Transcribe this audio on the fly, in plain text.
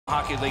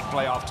Hockey League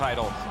playoff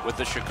title with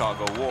the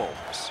Chicago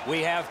Wolves.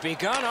 We have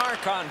begun our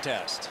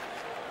contest.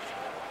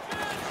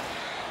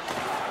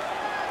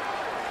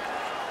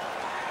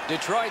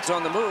 Detroit's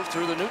on the move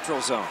through the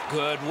neutral zone.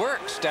 Good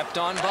work. Stepped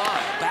on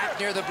by. Back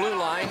near the blue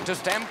line to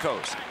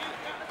Stamkos.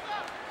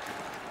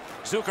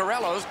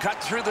 Zuccarello's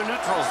cut through the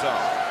neutral zone.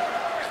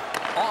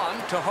 On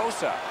to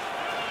Hossa.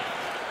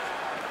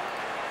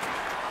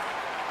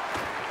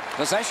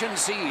 Possession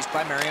seized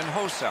by Marian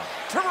Hossa.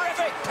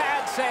 Terrific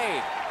pad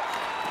save.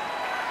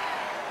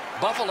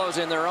 Buffalo's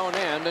in their own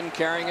end and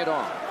carrying it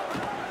on.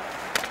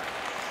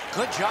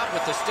 Good job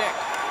with the stick.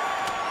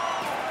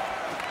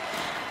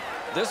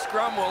 This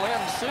scrum will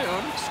end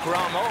soon.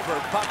 Scrum over,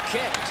 puck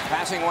kicked.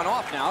 Passing one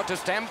off now to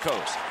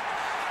Stamkos.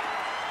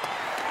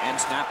 And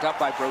snapped up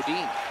by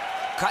Brodin.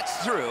 Cuts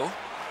through.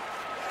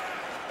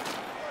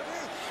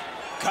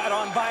 Cut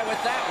on by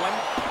with that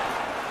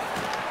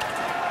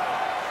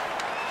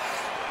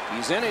one.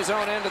 He's in his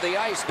own end of the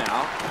ice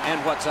now. And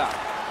what's up?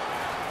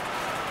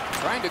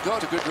 Trying to go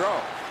to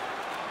Gaudreau.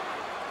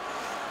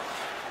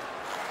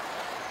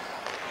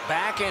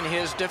 Back in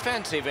his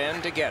defensive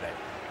end to get it.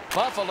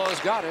 Buffalo's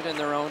got it in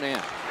their own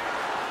end.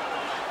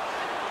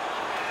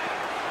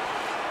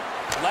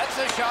 Lets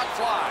a shot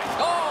fly.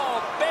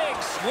 Oh, big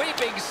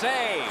sweeping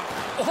save.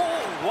 Oh,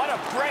 what a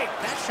break.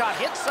 That shot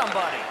hit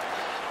somebody.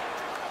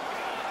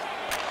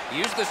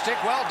 Used the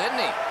stick well, didn't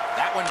he?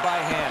 That one by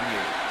hand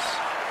use.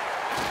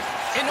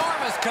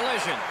 Enormous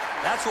collision.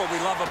 That's what we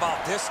love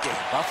about this game.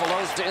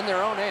 Buffalo's in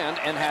their own end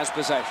and has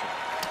possession.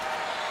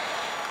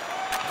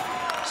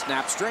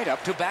 Snap straight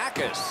up to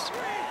Backes.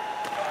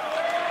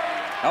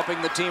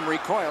 Helping the team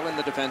recoil in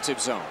the defensive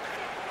zone.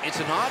 It's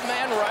an odd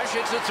man rush.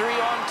 It's a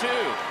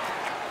 3-on-2.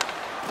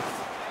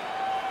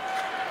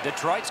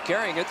 Detroit's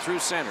carrying it through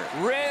center.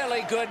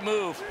 Really good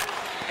move.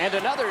 And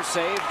another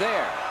save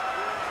there.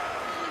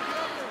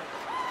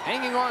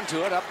 Hanging on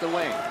to it up the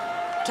wing.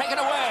 Taken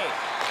away.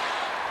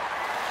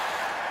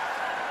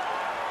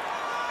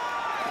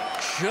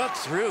 Shook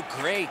through.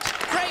 Great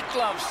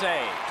glove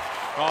save.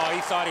 Oh,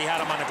 he thought he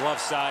had him on the glove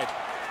side.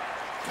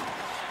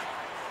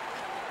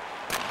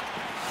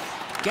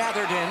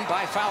 Gathered in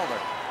by Fowler.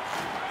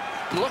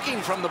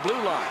 Looking from the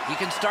blue line. He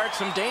can start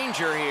some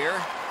danger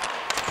here.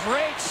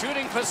 Great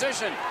shooting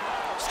position.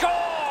 Score!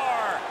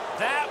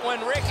 That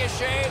one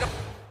ricocheted.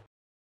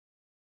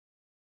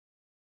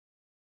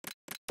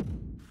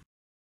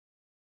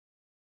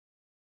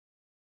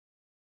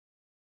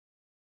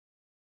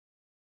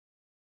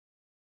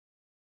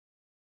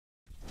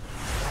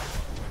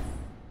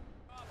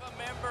 A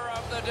member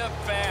of the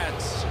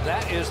defense.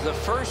 That is the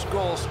first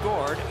goal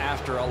scored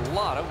after a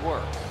lot of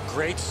work.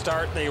 Great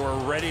start. They were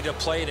ready to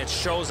play, and it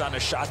shows on the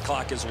shot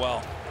clock as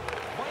well.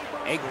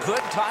 A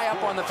good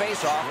tie-up on the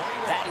face-off.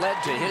 That led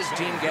to his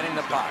team getting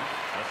the puck.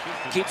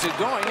 Keeps it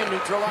going in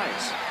neutral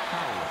ice.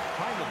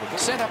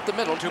 Sent up the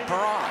middle to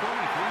Perron.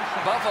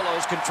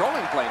 Buffalo's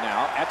controlling play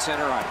now at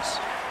center ice.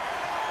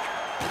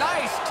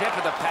 Nice tip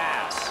of the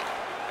pass.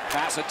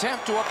 Pass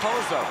attempt to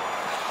Okposo.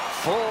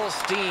 Full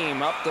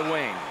steam up the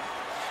wing.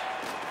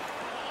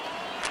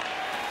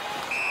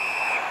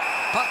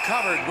 Puck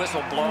covered,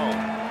 whistle blow.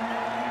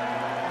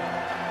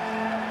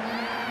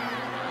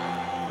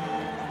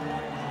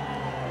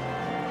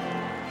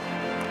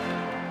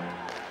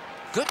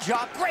 Good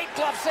job. Great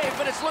glove save,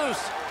 but it's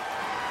loose.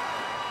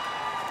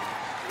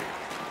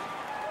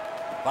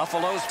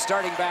 Buffalo's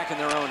starting back in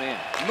their own end.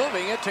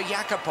 Moving it to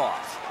Yakupov.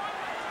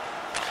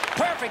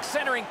 Perfect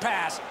centering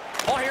pass.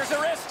 Oh, here's a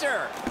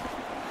wrister.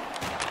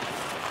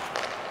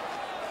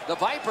 The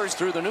Vipers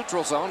through the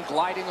neutral zone,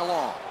 gliding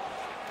along.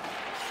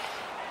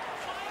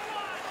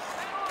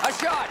 A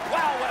shot.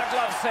 Wow, what a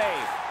glove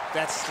save.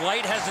 That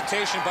slight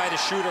hesitation by the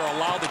shooter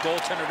allowed the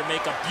goaltender to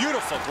make a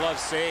beautiful glove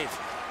save.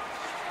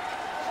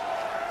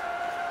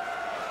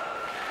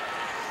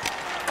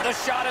 The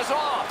shot is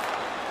off.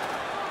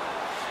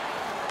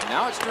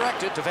 Now it's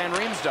directed to Van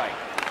Riemsdyk.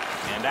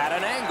 And at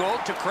an angle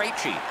to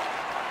Krejci.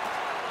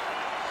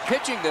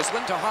 Pitching this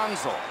one to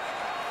Hansel.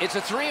 It's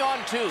a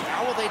 3-on-2.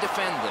 How will they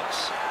defend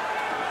this?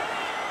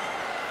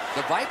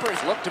 The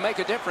Vipers look to make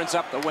a difference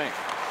up the wing.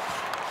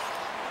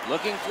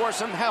 Looking for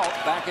some help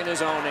back in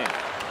his own end.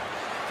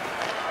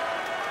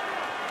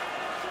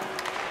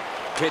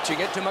 Pitching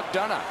it to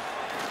McDonough.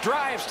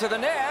 Drives to the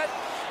net.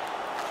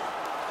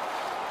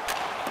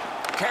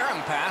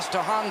 Karam pass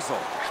to Hansel.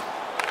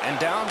 And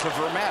down to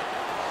Vermette.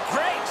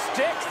 Great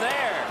stick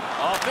there.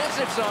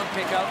 Offensive zone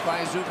pickup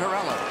by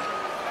Zuccarello.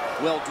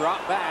 Will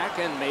drop back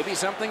and maybe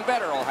something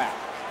better will happen.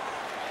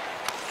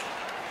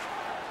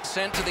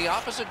 Sent to the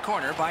opposite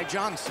corner by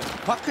Johnson.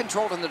 Puck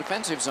controlled in the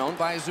defensive zone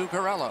by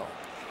Zuccarello.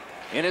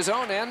 In his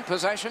own end,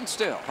 possession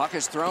still. Puck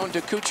is thrown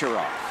to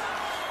Kucherov.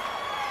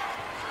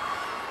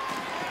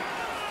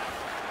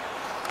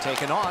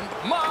 Taken on.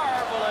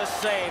 Marvelous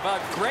save. A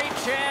great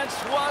chance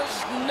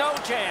was no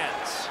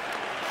chance.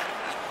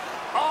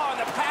 Oh,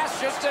 the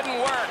pass just didn't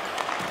work.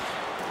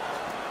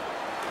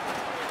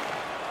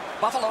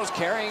 Buffalo's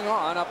carrying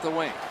on up the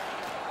wing.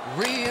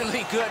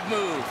 Really good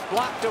move.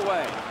 Blocked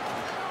away.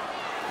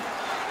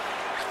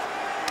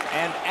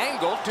 And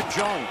angled to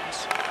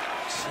Jones.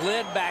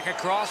 Slid back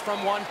across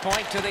from one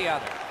point to the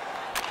other.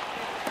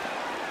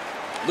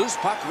 Loose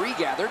puck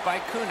regathered by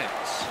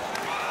Kunitz.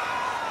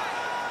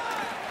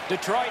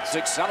 Detroit's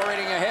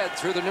accelerating ahead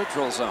through the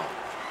neutral zone.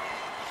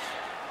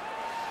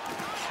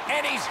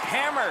 And he's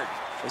hammered.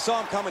 They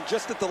saw him coming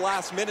just at the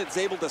last minute. He's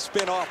able to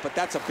spin off, but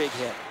that's a big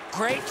hit.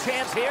 Great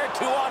chance here,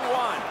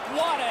 2-on-1.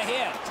 What a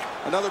hit.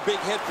 Another big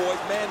hit, boys.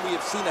 Man, we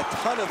have seen a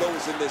ton of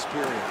those in this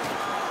period.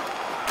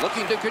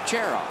 Looking to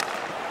Kucherov.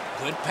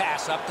 Good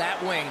pass up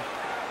that wing.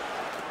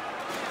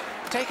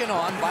 Taken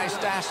on by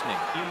Stastny.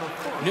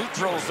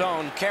 Neutral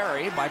zone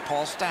carry by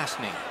Paul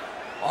Stastny.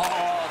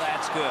 Oh,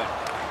 that's good.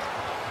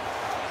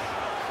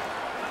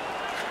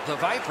 The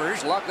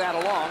Vipers lug that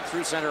along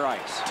through center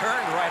ice.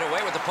 Turned right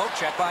away with the poke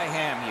check by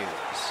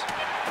Hamhuis.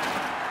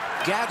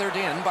 Gathered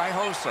in by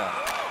Hossa.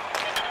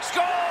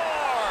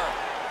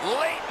 Score!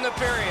 Late in the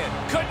period.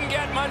 Couldn't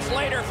get much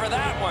later for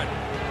that one.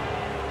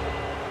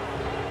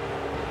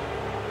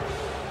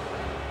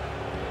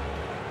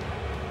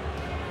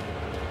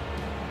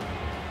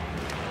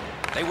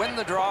 They win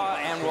the draw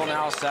and will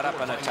now set up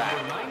an attack.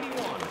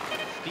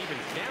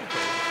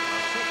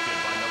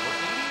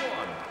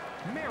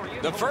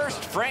 The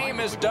first frame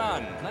is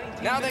done.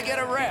 Now they get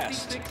a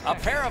rest. A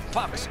pair of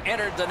pucks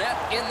entered the net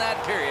in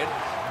that period,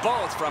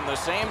 both from the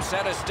same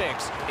set of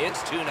sticks.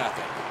 It's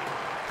 2-0.